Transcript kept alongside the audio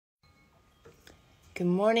Good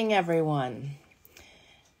morning, everyone.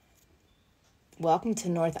 Welcome to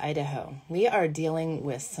North Idaho. We are dealing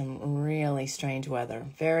with some really strange weather,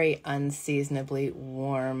 very unseasonably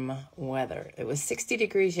warm weather. It was 60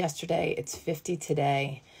 degrees yesterday. It's 50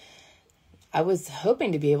 today. I was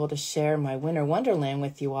hoping to be able to share my winter wonderland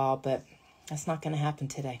with you all, but that's not going to happen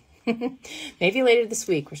today. Maybe later this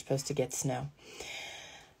week we're supposed to get snow.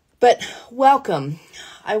 But welcome.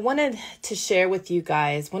 I wanted to share with you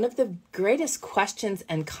guys one of the greatest questions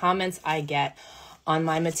and comments I get on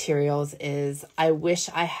my materials is, I wish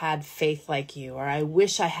I had faith like you, or I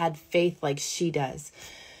wish I had faith like she does.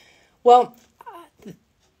 Well,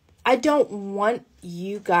 I don't want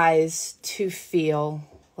you guys to feel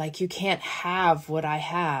like you can't have what I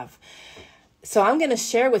have. So I'm going to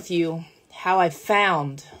share with you how I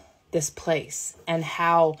found this place and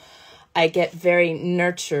how I get very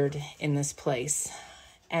nurtured in this place.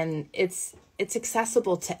 And it's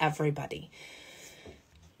accessible to everybody.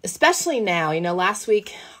 Especially now, last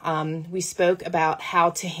week we spoke about how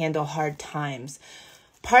to handle hard times.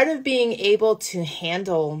 Part of being able to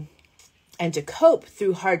handle and to cope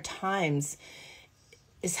through hard times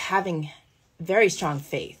is having very strong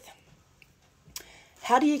faith.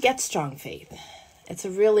 How do you get strong faith? It's a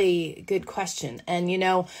really good question. And,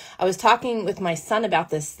 I was talking with my son about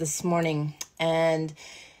this morning, and,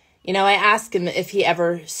 I asked him if he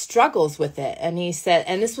ever struggles with it. And he said,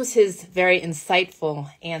 and this was his very insightful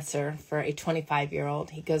answer for a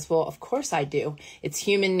 25-year-old. He goes, well, of course I do. It's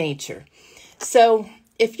human nature. So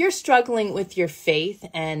if you're struggling with your faith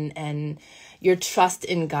and your trust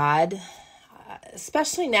in God,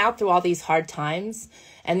 especially now through all these hard times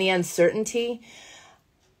and the uncertainty,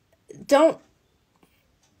 don't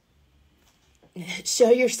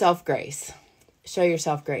show yourself grace. Show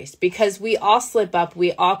yourself grace, because we all slip up.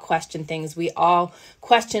 We all question things. We all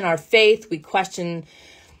question our faith. We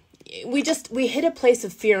hit a place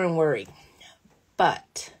of fear and worry.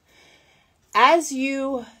 But as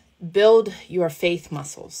you build your faith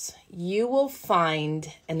muscles, you will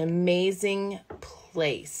find an amazing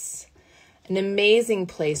place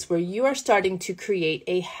where you are starting to create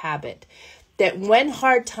a habit that when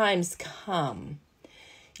hard times come,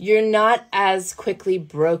 you're not as quickly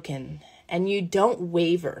broken and you don't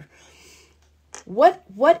waver.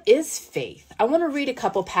 What is faith? I want to read a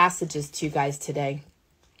couple passages to you guys today.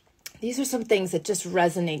 These are some things that just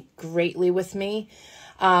resonate greatly with me.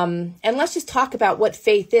 And let's just talk about what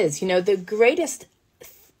faith is. The greatest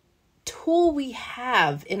tool we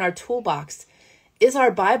have in our toolbox is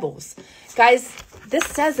our Bibles. Guys, this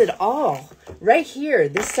says it all. Right here,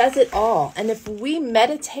 this says it all. And if we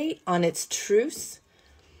meditate on its truths,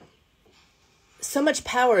 so much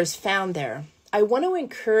power is found there. I want to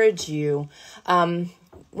encourage you,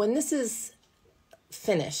 when this is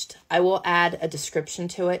finished, I will add a description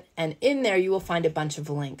to it, and in there you will find a bunch of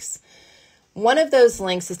links. One of those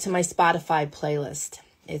links is to my Spotify playlist.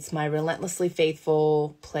 It's my Relentlessly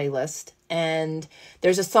Faithful playlist, and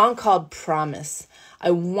there's a song called Promise. I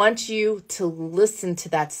want you to listen to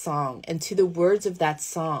that song and to the words of that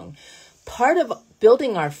song. Part of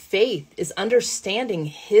building our faith is understanding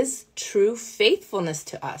his true faithfulness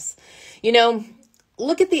to us.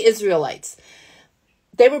 Look at the Israelites.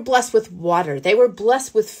 They were blessed with water. They were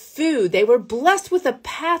blessed with food. They were blessed with a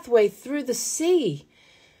pathway through the sea.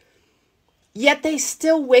 Yet they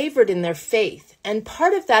still wavered in their faith. And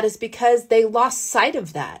part of that is because they lost sight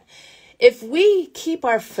of that. If we keep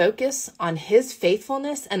our focus on his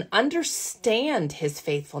faithfulness and understand his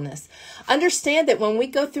faithfulness, understand that when we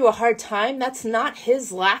go through a hard time, that's not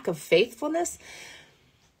his lack of faithfulness.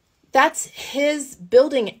 That's his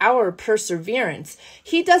building our perseverance.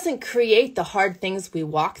 He doesn't create the hard things we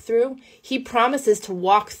walk through. He promises to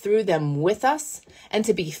walk through them with us and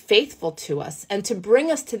to be faithful to us and to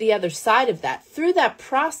bring us to the other side of that. Through that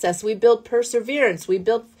process, we build perseverance. We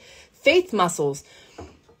build faith muscles.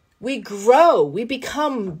 We grow, we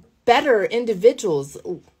become better individuals,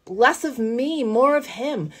 less of me, more of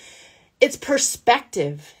him. It's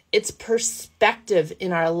perspective. It's perspective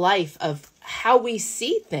in our life of how we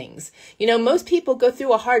see things. Most people go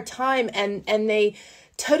through a hard time and they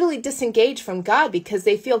totally disengage from God because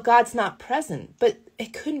they feel God's not present, but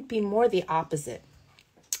it couldn't be more the opposite.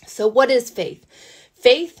 So what is faith?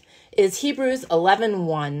 Faith is Hebrews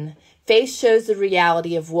 11:1. Faith shows the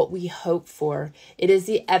reality of what we hope for. It is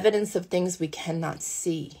the evidence of things we cannot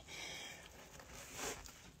see.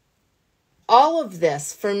 All of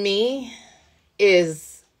this, for me,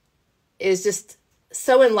 is just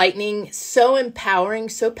so enlightening, so empowering,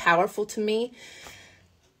 so powerful to me,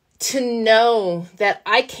 to know that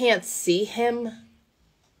I can't see him,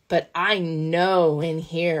 but I know in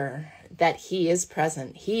here that he is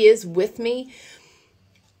present. He is with me.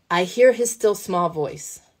 I hear his still small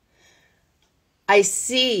voice. I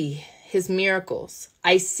see his miracles.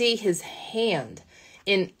 I see his hand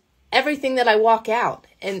in everything that I walk out,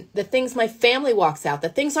 and the things my family walks out, the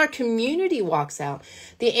things our community walks out,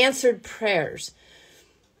 the answered prayers.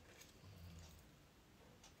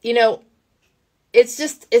 You know, it's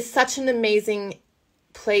such an amazing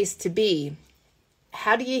place to be.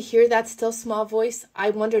 How do you hear that still small voice?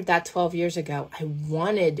 I wondered that 12 years ago. I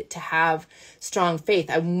wanted to have strong faith.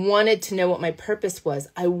 I wanted to know what my purpose was.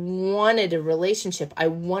 I wanted a relationship. I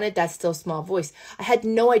wanted that still small voice. I had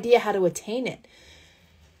no idea how to attain it.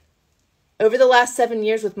 Over the last 7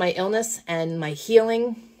 years with my illness and my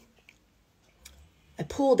healing, I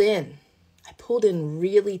pulled in. I pulled in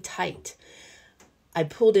really tight. I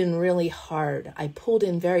pulled in really hard. I pulled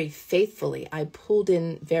in very faithfully. I pulled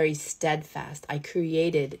in very steadfast. I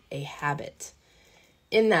created a habit.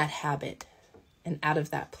 In that habit and out of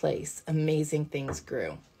that place, amazing things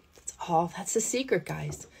grew. That's the secret,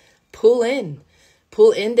 guys. Pull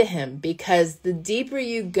into him, because the deeper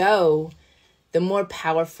you go, the more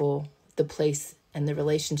powerful the place and the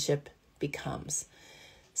relationship becomes.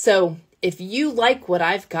 So if you like what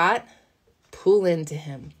I've got, pull into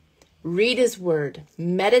him. Read his word,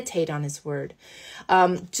 meditate on his word.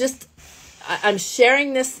 I'm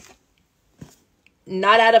sharing this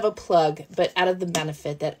not out of a plug, but out of the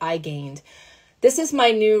benefit that I gained. This is my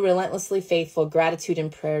new Relentlessly Faithful Gratitude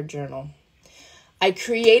and Prayer Journal. I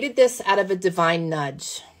created this out of a divine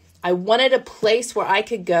nudge. I wanted a place where I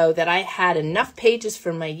could go that I had enough pages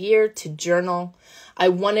for my year to journal. I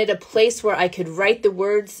wanted a place where I could write the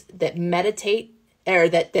words that meditate or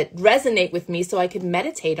that resonate with me so I could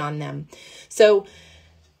meditate on them. So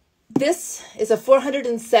this is a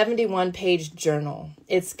 471-page journal.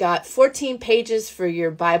 It's got 14 pages for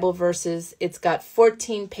your Bible verses. It's got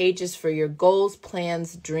 14 pages for your goals,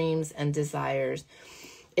 plans, dreams, and desires.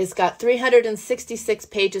 It's got 366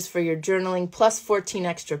 pages for your journaling, plus 14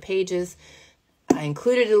 extra pages. I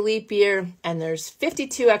included a leap year, and there's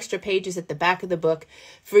 52 extra pages at the back of the book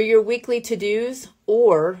for your weekly to-dos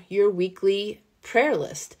or your weekly prayer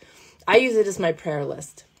list. I use it as my prayer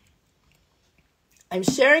list. I'm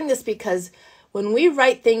sharing this because when we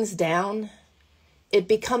write things down, it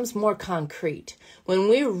becomes more concrete. When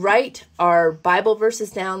we write our Bible verses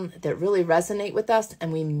down that really resonate with us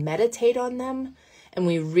and we meditate on them and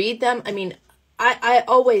we read them, I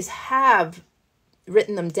always have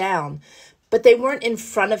written them down, but they weren't in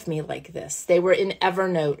front of me like this. They were in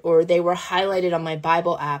Evernote or they were highlighted on my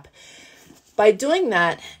Bible app. By doing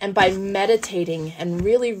that and by meditating and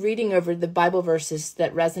really reading over the Bible verses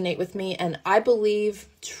that resonate with me, and I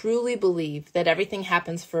truly believe that everything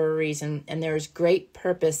happens for a reason, and there is great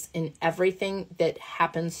purpose in everything that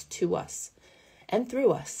happens to us and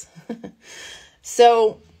through us.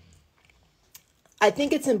 So I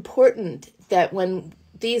think it's important that when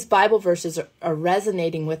these Bible verses are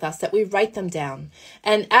resonating with us, that we write them down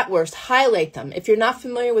and at worst highlight them. If you're not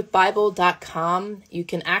familiar with Bible.com, you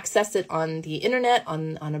can access it on the internet,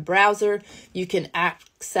 on a browser. You can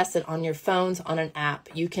access it on your phones, on an app.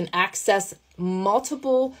 You can access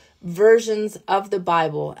multiple versions of the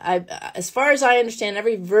Bible. As far as I understand,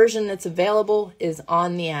 every version that's available is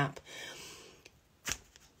on the app.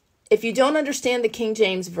 If you don't understand the King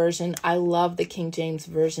James Version, I love the King James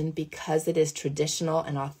Version because it is traditional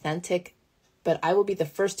and authentic. But I will be the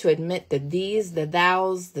first to admit that these, the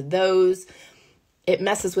thous, the those, it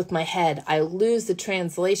messes with my head. I lose the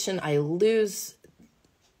translation. I lose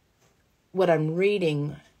what I'm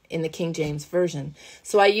reading in the King James Version.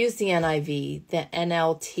 So I use the NIV, the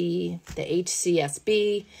NLT, the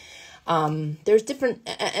HCSB. There's different,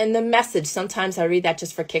 and the Message, sometimes I read that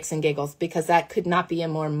just for kicks and giggles because that could not be a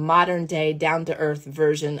more modern day, down to earth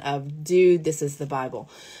version of, dude, this is the Bible.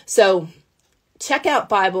 So check out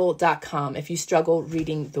Bible.com if you struggle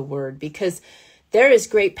reading the word, because there is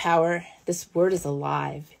great power. This word is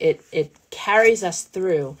alive. It carries us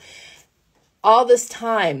through. All this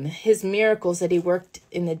time, his miracles that he worked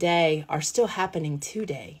in the day are still happening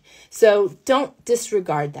today. So don't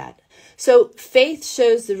disregard that. So faith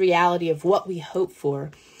shows the reality of what we hope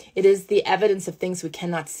for. It is the evidence of things we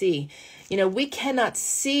cannot see. We cannot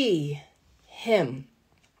see him,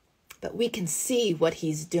 but we can see what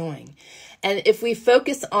he's doing. And if we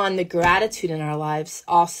focus on the gratitude in our lives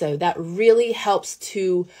also, that really helps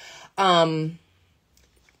to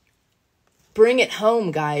bring it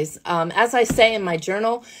home, guys. As I say in my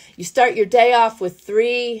journal, you start your day off with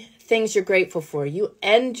 3 things you're grateful for. You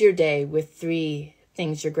end your day with 3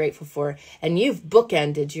 things you're grateful for, and you've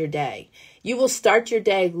bookended your day. You will start your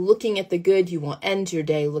day looking at the good. You will end your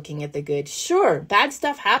day looking at the good. Sure, bad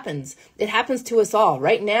stuff happens. It happens to us all.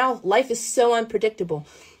 Right now, life is so unpredictable.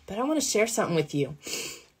 But I want to share something with you.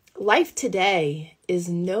 Life today is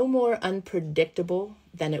no more unpredictable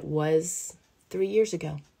than it was 3 years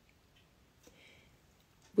ago.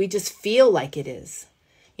 We just feel like it is.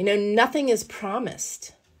 Nothing is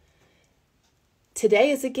promised.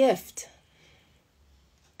 Today is a gift.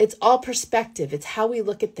 It's all perspective. It's how we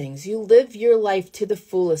look at things. You live your life to the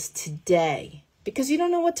fullest today because you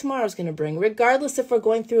don't know what tomorrow's going to bring, regardless if we're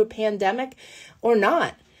going through a pandemic or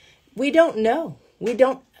not. We don't know.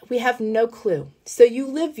 We have no clue. So you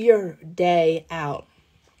live your day out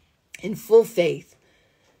in full faith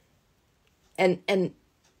and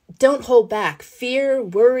don't hold back. Fear,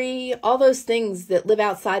 worry, all those things that live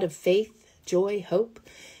outside of faith, joy, hope,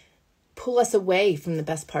 pull us away from the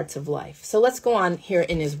best parts of life. So let's go on here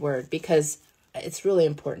in his word because it's really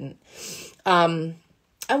important.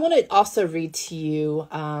 I want to also read to you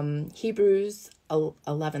Hebrews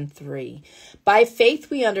 11:3. By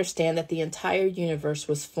faith we understand that the entire universe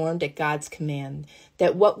was formed at God's command,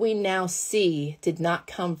 that what we now see did not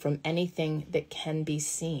come from anything that can be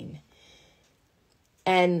seen.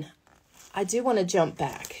 And I do want to jump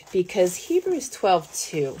back because Hebrews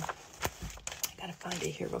 12:2. I gotta find it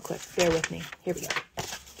here real quick. Bear with me. Here we go.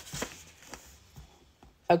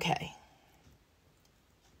 Okay.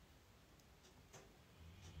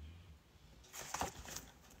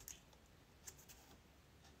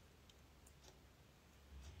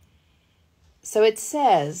 So it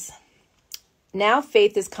says, now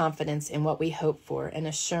faith is confidence in what we hope for and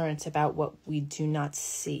assurance about what we do not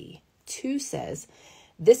see. 2 says,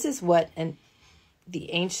 this is what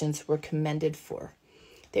the ancients were commended for.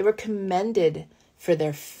 They were commended for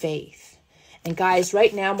their faith. And guys,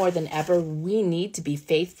 right now more than ever, we need to be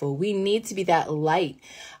faithful. We need to be that light.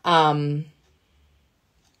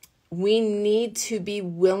 We need to be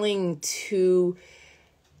willing to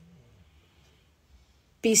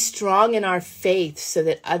be strong in our faith so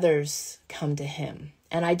that others come to him.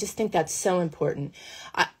 And I just think that's so important.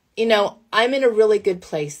 I'm in a really good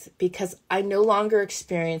place because I no longer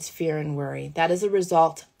experience fear and worry. That is a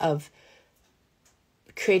result of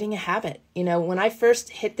creating a habit. When I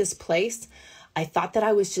first hit this place, I thought that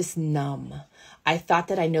I was just numb. I thought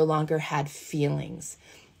that I no longer had feelings.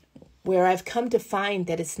 Where I've come to find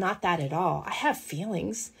that it's not that at all. I have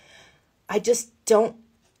feelings. I just don't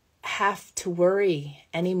have to worry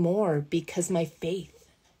anymore because my faith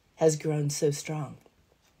has grown so strong.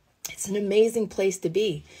 It's an amazing place to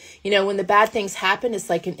be. When the bad things happen, it's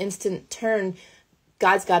like an instant turn.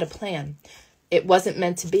 God's got a plan. It wasn't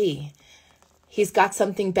meant to be. He's got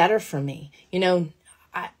something better for me. It's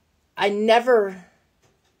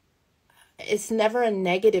never a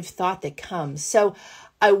negative thought that comes. So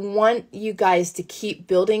I want you guys to keep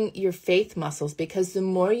building your faith muscles because the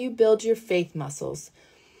more you build your faith muscles,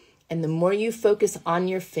 and the more you focus on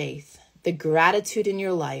your faith, the gratitude in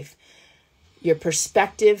your life, your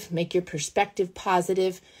perspective, make your perspective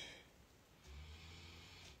positive,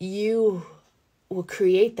 you will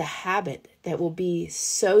create the habit that will be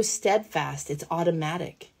so steadfast, it's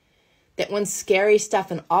automatic. That when scary stuff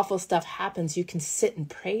and awful stuff happens, you can sit and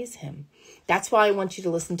praise him. That's why I want you to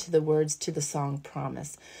listen to the words to the song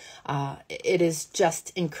Promise. It is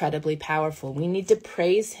just incredibly powerful. We need to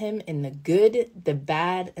praise him in the good, the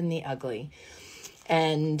bad, and the ugly.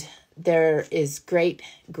 And there is great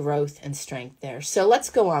growth and strength there. So let's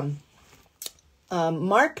go on.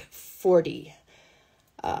 Mark 40,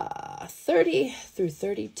 30 through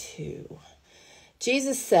 32.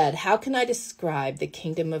 Jesus said, how can I describe the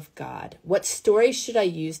kingdom of God? What story should I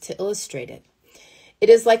use to illustrate it? It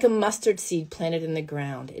is like a mustard seed planted in the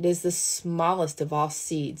ground. It is the smallest of all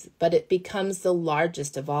seeds, but it becomes the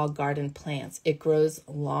largest of all garden plants. It grows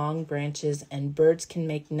long branches, and birds can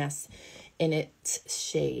make nests in its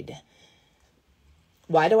shade.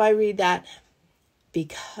 Why do I read that?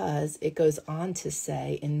 Because it goes on to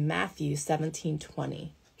say in Matthew 17:20,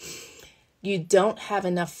 you don't have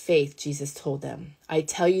enough faith, Jesus told them. I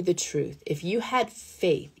tell you the truth. If you had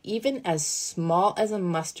faith, even as small as a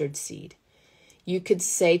mustard seed, you could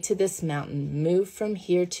say to this mountain, move from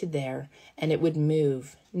here to there, and it would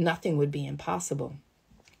move. Nothing would be impossible.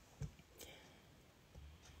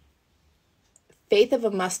 Faith of a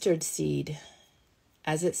mustard seed,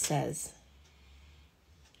 as it says,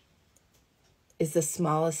 is the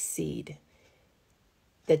smallest seed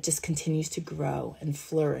that just continues to grow and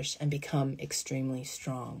flourish and become extremely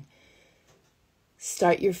strong.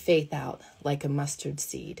 Start your faith out like a mustard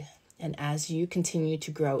seed. And as you continue to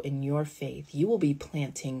grow in your faith, you will be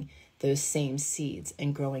planting those same seeds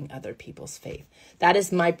and growing other people's faith. That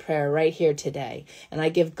is my prayer right here today. And I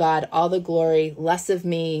give God all the glory, less of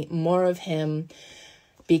me, more of him,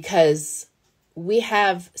 because we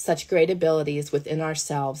have such great abilities within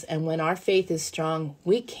ourselves. And when our faith is strong,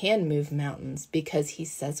 we can move mountains because he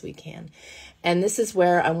says we can. And this is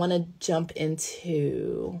where I want to jump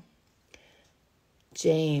into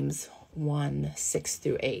James 1, 6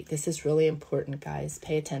 through 8. This is really important, guys.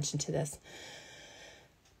 Pay attention to this.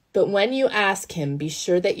 But when you ask him, be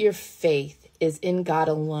sure that your faith is in God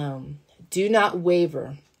alone. Do not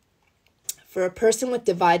waver. For a person with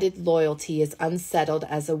divided loyalty is unsettled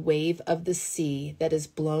as a wave of the sea that is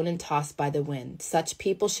blown and tossed by the wind. Such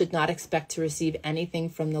people should not expect to receive anything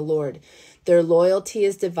from the Lord. Their loyalty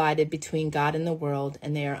is divided between God and the world,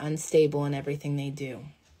 and they are unstable in everything they do.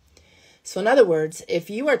 So in other words, if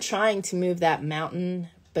you are trying to move that mountain,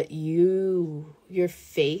 but your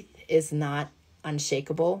faith is not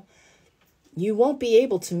unshakable, you won't be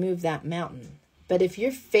able to move that mountain. But if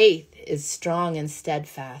your faith is strong and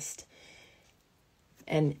steadfast,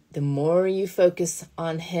 and the more you focus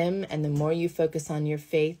on him and the more you focus on your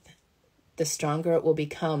faith, the stronger it will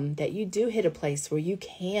become that you do hit a place where you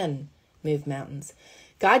can move mountains.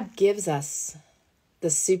 God gives us the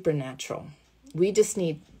supernatural. We just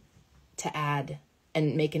need to add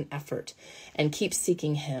and make an effort and keep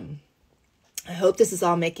seeking him. I hope this is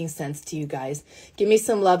all making sense to you guys. Give me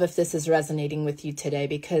some love if this is resonating with you today,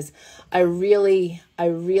 because I really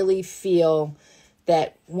feel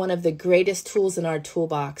that one of the greatest tools in our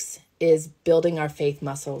toolbox is building our faith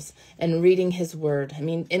muscles and reading his word. I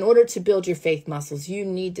mean, in order to build your faith muscles, you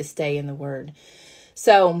need to stay in the word.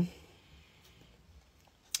 So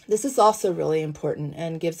this is also really important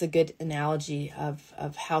and gives a good analogy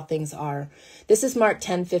of how things are. This is Mark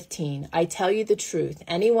 10:15. I tell you the truth.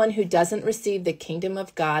 Anyone who doesn't receive the kingdom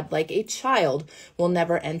of God like a child will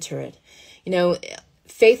never enter it. You know,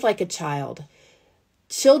 faith like a child.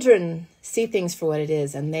 Children see things for what it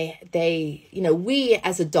is, and they we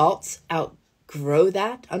as adults outgrow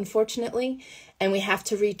that, unfortunately, and we have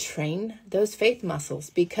to retrain those faith muscles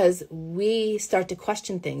because we start to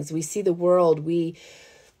question things. We see the world. We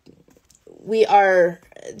are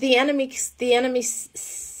the enemy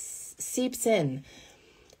seeps in.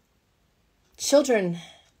 Children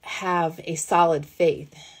have a solid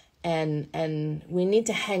faith. And we need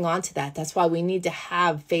to hang on to that. That's why we need to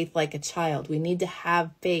have faith like a child. We need to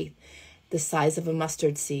have faith the size of a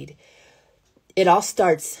mustard seed. It all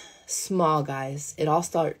starts small, guys. It all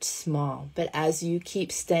starts small. But as you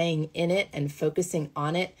keep staying in it and focusing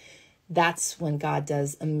on it, that's when God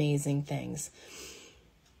does amazing things.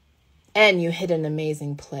 And you hit an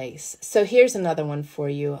amazing place. So here's another one for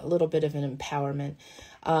you, a little bit of an empowerment.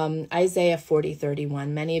 Isaiah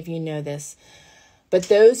 40:31. Many of you know this. But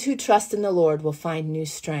those who trust in the Lord will find new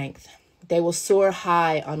strength. They will soar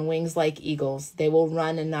high on wings like eagles. They will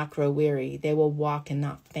run and not grow weary. They will walk and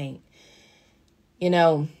not faint. You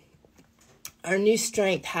know, our new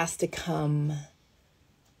strength has to come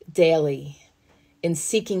daily in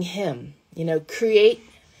seeking him. You know, create,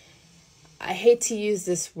 I hate to use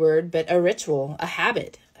this word, but a ritual, a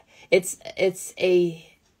habit. It's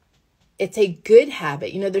a good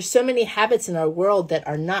habit. You know, there's so many habits in our world that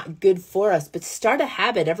are not good for us, but start a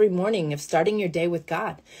habit every morning of starting your day with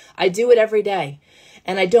God. I do it every day,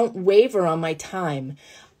 and I don't waver on my time.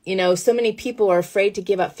 You know, so many people are afraid to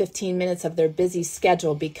give up 15 minutes of their busy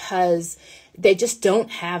schedule because they just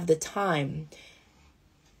don't have the time.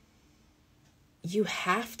 You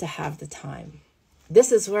have to have the time.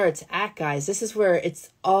 This is where it's at, guys. This is where it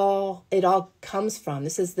all comes from.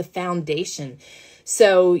 This is the foundation.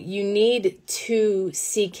 So you need to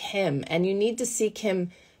seek him, and you need to seek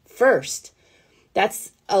him first.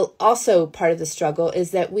 That's also part of the struggle,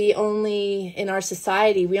 is that in our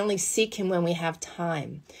society, we only seek him when we have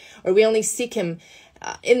time, or we only seek him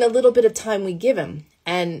in the little bit of time we give him.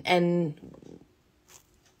 And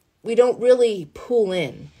we don't really pull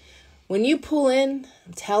in. When you pull in,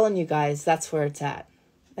 I'm telling you guys, that's where it's at.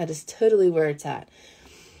 That is totally where it's at.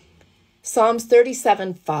 Psalms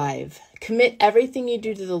 37:5. Commit everything you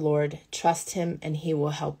do to the Lord. Trust him and he will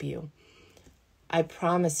help you. I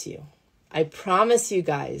promise you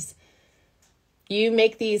guys, you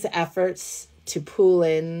make these efforts to pull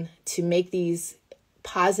in, to make these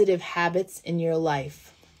positive habits in your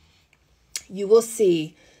life, you will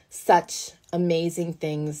see such amazing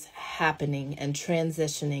things happening and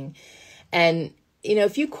transitioning. And, you know,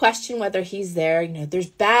 if you question whether he's there, you know, there's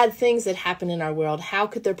bad things that happen in our world. How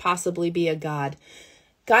could there possibly be a God?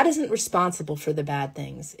 God isn't responsible for the bad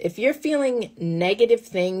things. If you're feeling negative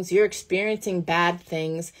things, you're experiencing bad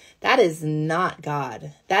things, that is not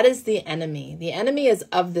God. That is the enemy. The enemy is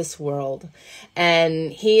of this world,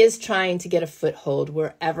 and he is trying to get a foothold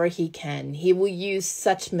wherever he can. He will use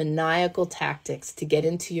such maniacal tactics to get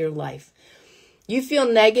into your life. You feel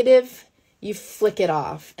negative, you flick it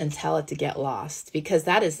off and tell it to get lost, because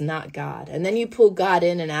that is not God. And then you pull God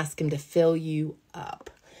in and ask him to fill you up.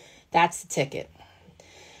 That's the ticket.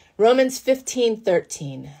 Romans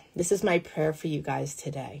 15:13. This is my prayer for you guys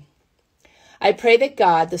today. I pray that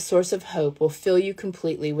God, the source of hope, will fill you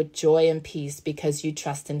completely with joy and peace because you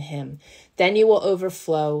trust in him. Then you will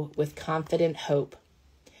overflow with confident hope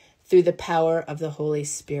through the power of the Holy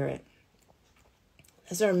Spirit.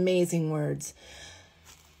 Those are amazing words.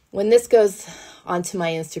 When this goes onto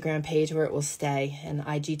my Instagram page, where it will stay, and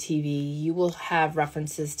IGTV, you will have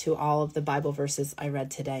references to all of the Bible verses I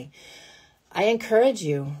read today. I encourage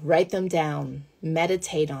you, write them down,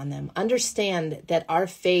 meditate on them. Understand that our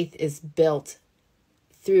faith is built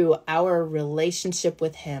through our relationship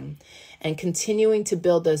with him and continuing to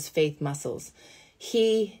build those faith muscles.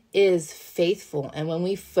 He is faithful. And when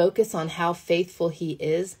we focus on how faithful he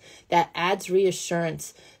is, that adds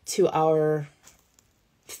reassurance to our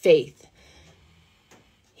faith.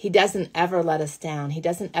 He doesn't ever let us down. He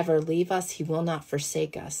doesn't ever leave us. He will not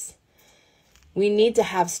forsake us. We need to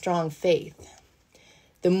have strong faith.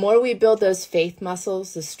 The more we build those faith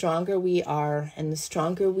muscles, the stronger we are, and the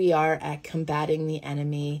stronger we are at combating the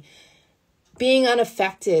enemy, being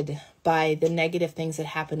unaffected by the negative things that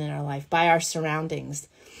happen in our life, by our surroundings.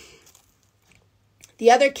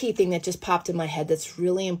 The other key thing that just popped in my head that's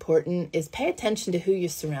really important is pay attention to who you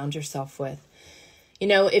surround yourself with. You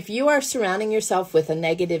know, if you are surrounding yourself with a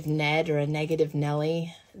negative Ned or a negative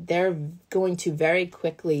Nellie, they're going to very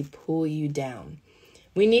quickly pull you down.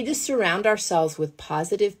 We need to surround ourselves with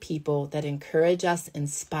positive people that encourage us,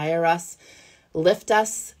 inspire us, lift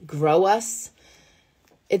us, grow us.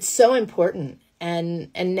 It's so important. And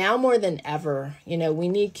now more than ever, you know, we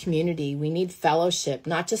need community. We need fellowship,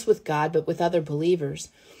 not just with God, but with other believers.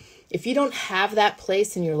 If you don't have that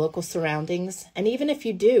place in your local surroundings, and even if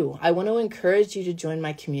you do, I want to encourage you to join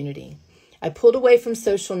my community. I pulled away from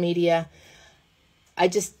social media.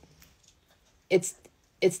 It's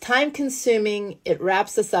time consuming. It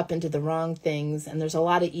wraps us up into the wrong things, and there's a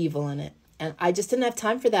lot of evil in it. And I just didn't have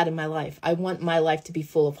time for that in my life. I want my life to be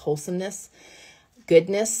full of wholesomeness,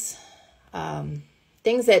 goodness,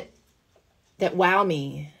 things that wow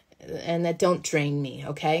me and that don't drain me,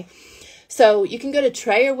 okay? So you can go to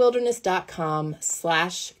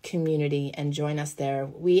trayerwilderness.com/community and join us there.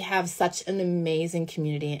 We have such an amazing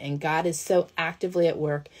community, and God is so actively at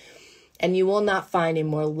work, and you will not find a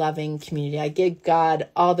more loving community. I give God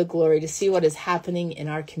all the glory to see what is happening in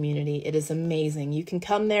our community. It is amazing. You can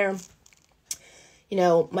come there. You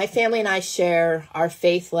know, my family and I share our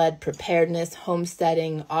faith-led preparedness,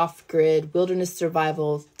 homesteading, off-grid, wilderness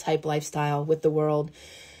survival type lifestyle with the world.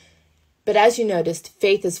 But as you noticed,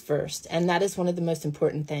 faith is first, and that is one of the most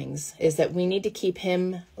important things, is that we need to keep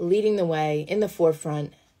him leading the way in the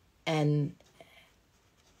forefront and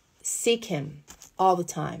seek him all the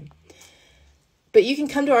time. But you can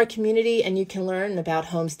come to our community and you can learn about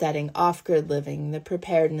homesteading, off-grid living, the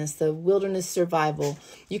preparedness, the wilderness survival.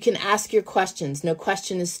 You can ask your questions. No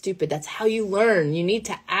question is stupid. That's how you learn. You need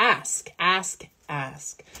to ask.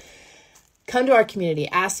 Come to our community,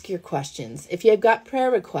 ask your questions. If you have got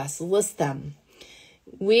prayer requests, list them.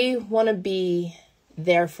 We want to be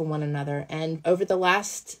there for one another. And over the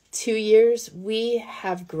last 2 years, we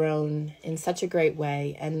have grown in such a great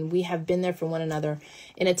way. And we have been there for one another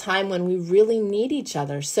in a time when we really need each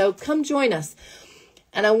other. So come join us.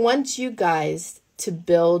 And I want you guys to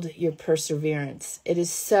build your perseverance. It is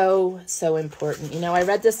so, so important. You know, I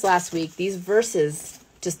read this last week. These verses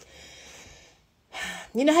just...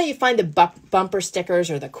 You know how you find the bumper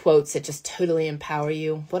stickers or the quotes that just totally empower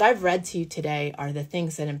you? What I've read to you today are the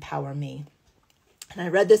things that empower me. And I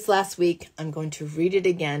read this last week. I'm going to read it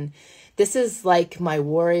again. This is like my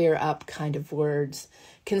warrior up kind of words.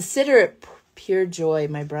 Consider it pure joy,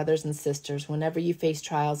 my brothers and sisters, whenever you face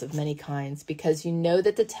trials of many kinds, because you know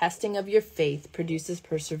that the testing of your faith produces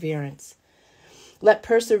perseverance. Let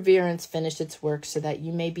perseverance finish its work so that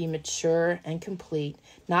you may be mature and complete,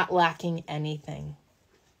 not lacking anything.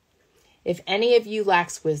 If any of you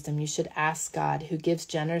lacks wisdom, you should ask God, who gives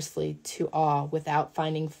generously to all without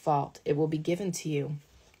finding fault. It will be given to you.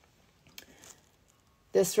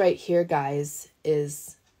 This right here, guys,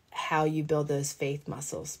 is how you build those faith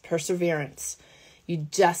muscles. Perseverance. You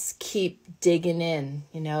just keep digging in.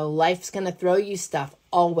 You know, life's going to throw you stuff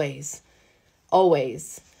always.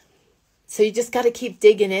 Always. So you just got to keep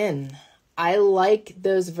digging in. I like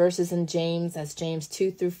those verses in James. That's James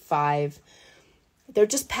 2-5. They're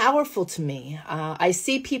just powerful to me. I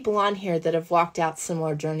see people on here that have walked out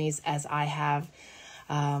similar journeys as I have.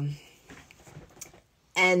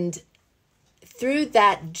 And through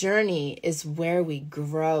that journey is where we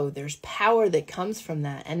grow. There's power that comes from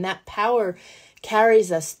that. And that power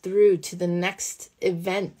carries us through to the next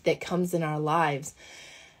event that comes in our lives.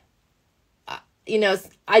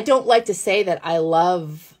 I don't like to say that I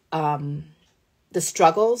love the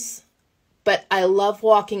struggles, but I love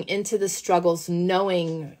walking into the struggles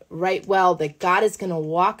knowing right well that God is going to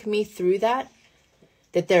walk me through that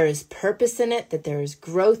there is purpose in it, that there is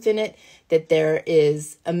growth in it, that there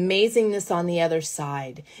is amazingness on the other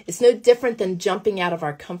side. It's no different than jumping out of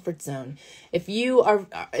our comfort zone. If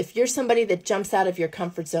you're somebody that jumps out of your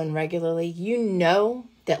comfort zone regularly, you know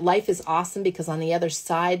that life is awesome because on the other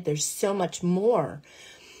side, there's so much more.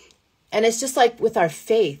 And it's just like with our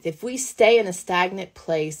faith. If we stay in a stagnant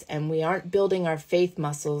place and we aren't building our faith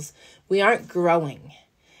muscles, we aren't growing.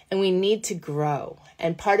 And we need to grow.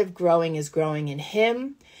 And part of growing is growing in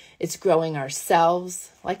Him. It's growing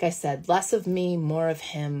ourselves. Like I said, less of me, more of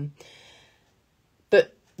Him.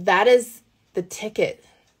 But that is the ticket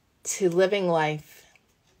to living life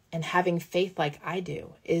and having faith like I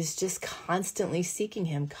do, is just constantly seeking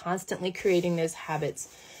Him, constantly creating those habits.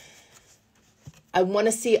 I want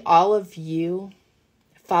to see all of you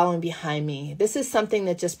following behind me. This is something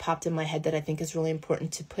that just popped in my head that I think is really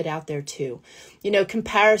important to put out there too. The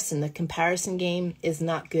comparison game is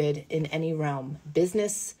not good in any realm,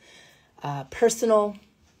 business, personal,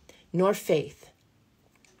 nor faith.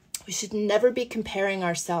 We should never be comparing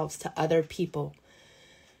ourselves to other people.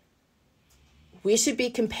 We should be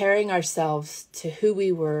comparing ourselves to who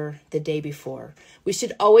we were the day before. We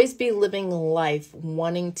should always be living life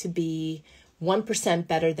wanting to be 1%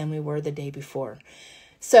 better than we were the day before.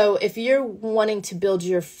 So if you're wanting to build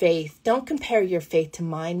your faith, don't compare your faith to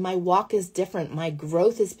mine. My walk is different. My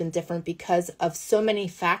growth has been different because of so many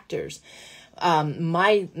factors.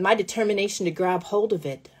 My determination to grab hold of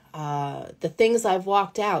it, the things I've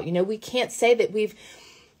walked out. We can't say that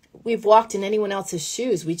we've walked in anyone else's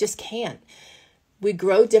shoes. We just can't. We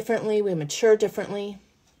grow differently. We mature differently.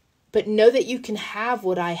 But know that you can have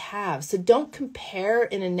what I have. So don't compare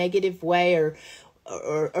in a negative way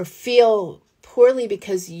or feel poorly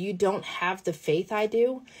because you don't have the faith I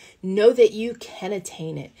do. Know that you can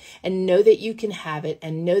attain it, and know that you can have it,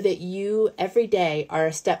 and know that you every day are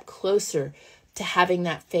a step closer to having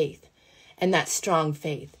that faith and that strong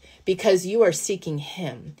faith because you are seeking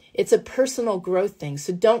Him. It's a personal growth thing.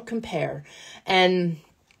 So don't compare, and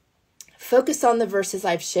focus on the verses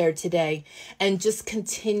I've shared today and just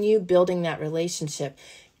continue building that relationship.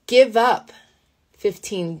 Give up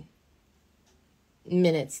 15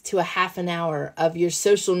 minutes to a half an hour of your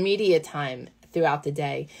social media time throughout the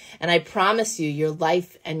day. And I promise you, your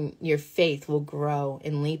life and your faith will grow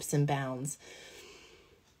in leaps and bounds.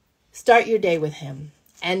 Start your day with Him.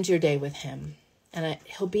 End your day with Him. And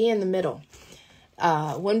He'll be in the middle.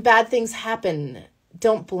 When bad things happen,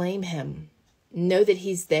 don't blame Him. Know that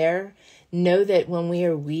He's there. Know that when we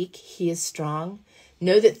are weak, He is strong.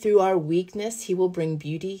 Know that through our weakness, He will bring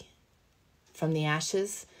beauty from the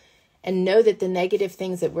ashes. And know that the negative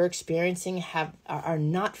things that we're experiencing are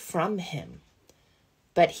not from Him,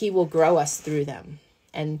 but He will grow us through them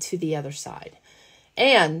and to the other side.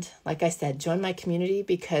 And like I said, join my community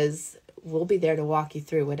because we'll be there to walk you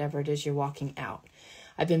through whatever it is you're walking out.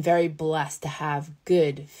 I've been very blessed to have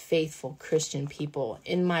good, faithful Christian people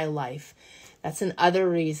in my life. That's another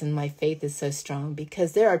reason my faith is so strong,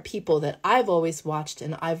 because there are people that I've always watched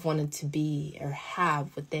and I've wanted to be or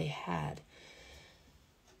have what they had.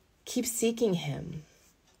 Keep seeking Him,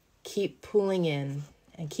 keep pulling in,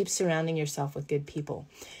 and keep surrounding yourself with good people.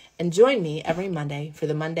 And join me every Monday for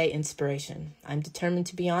the Monday Inspiration. I'm determined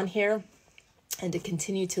to be on here and to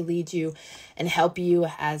continue to lead you and help you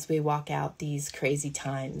as we walk out these crazy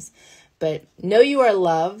times. But know you are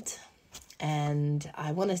loved, and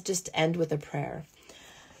I want to just end with a prayer.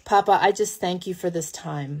 Papa, I just thank you for this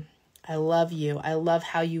time. I love you. I love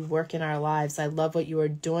how you work in our lives. I love what you are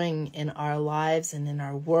doing in our lives and in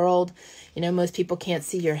our world. Most people can't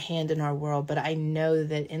see your hand in our world, but I know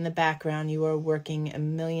that in the background you are working a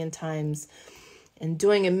million times and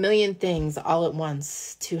doing a million things all at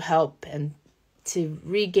once to help and to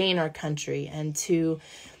regain our country and to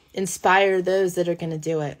inspire those that are going to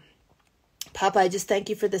do it. Papa, I just thank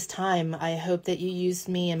you for this time. I hope that you used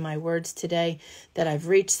me and my words today, that I've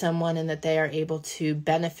reached someone and that they are able to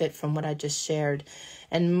benefit from what I just shared.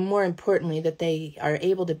 And more importantly, that they are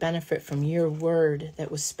able to benefit from your word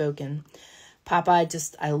that was spoken. Papa,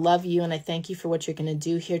 I love you, and I thank you for what you're going to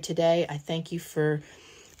do here today. I thank you for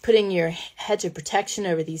putting your hedge of protection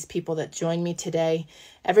over these people that joined me today.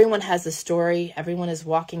 Everyone has a story. Everyone is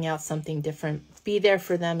walking out something different. Be there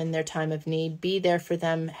for them in their time of need. Be there for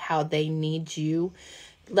them how they need you.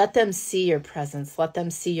 Let them see your presence. Let them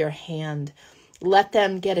see your hand. Let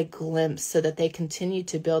them get a glimpse so that they continue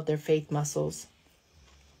to build their faith muscles.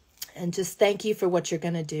 And just thank you for what you're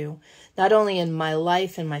going to do, not only in my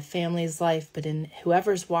life and my family's life, but in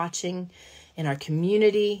whoever's watching, in our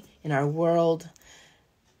community, in our world.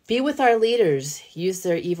 Be with our leaders. Use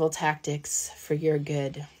their evil tactics for your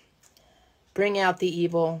good. Bring out the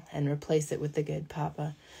evil and replace it with the good,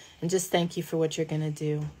 Papa. And just thank you for what you're going to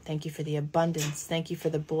do. Thank you for the abundance. Thank you for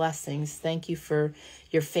the blessings. Thank you for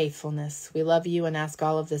your faithfulness. We love you and ask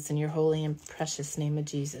all of this in your holy and precious name of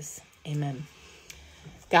Jesus. Amen.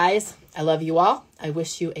 Guys, I love you all. I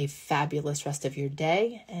wish you a fabulous rest of your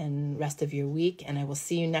day and rest of your week. And I will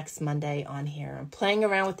see you next Monday on here. I'm playing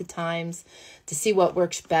around with the times to see what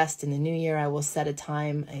works best. In the new year, I will set a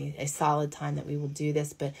time, a solid time that we will do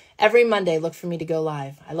this. But every Monday, look for me to go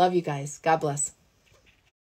live. I love you guys. God bless.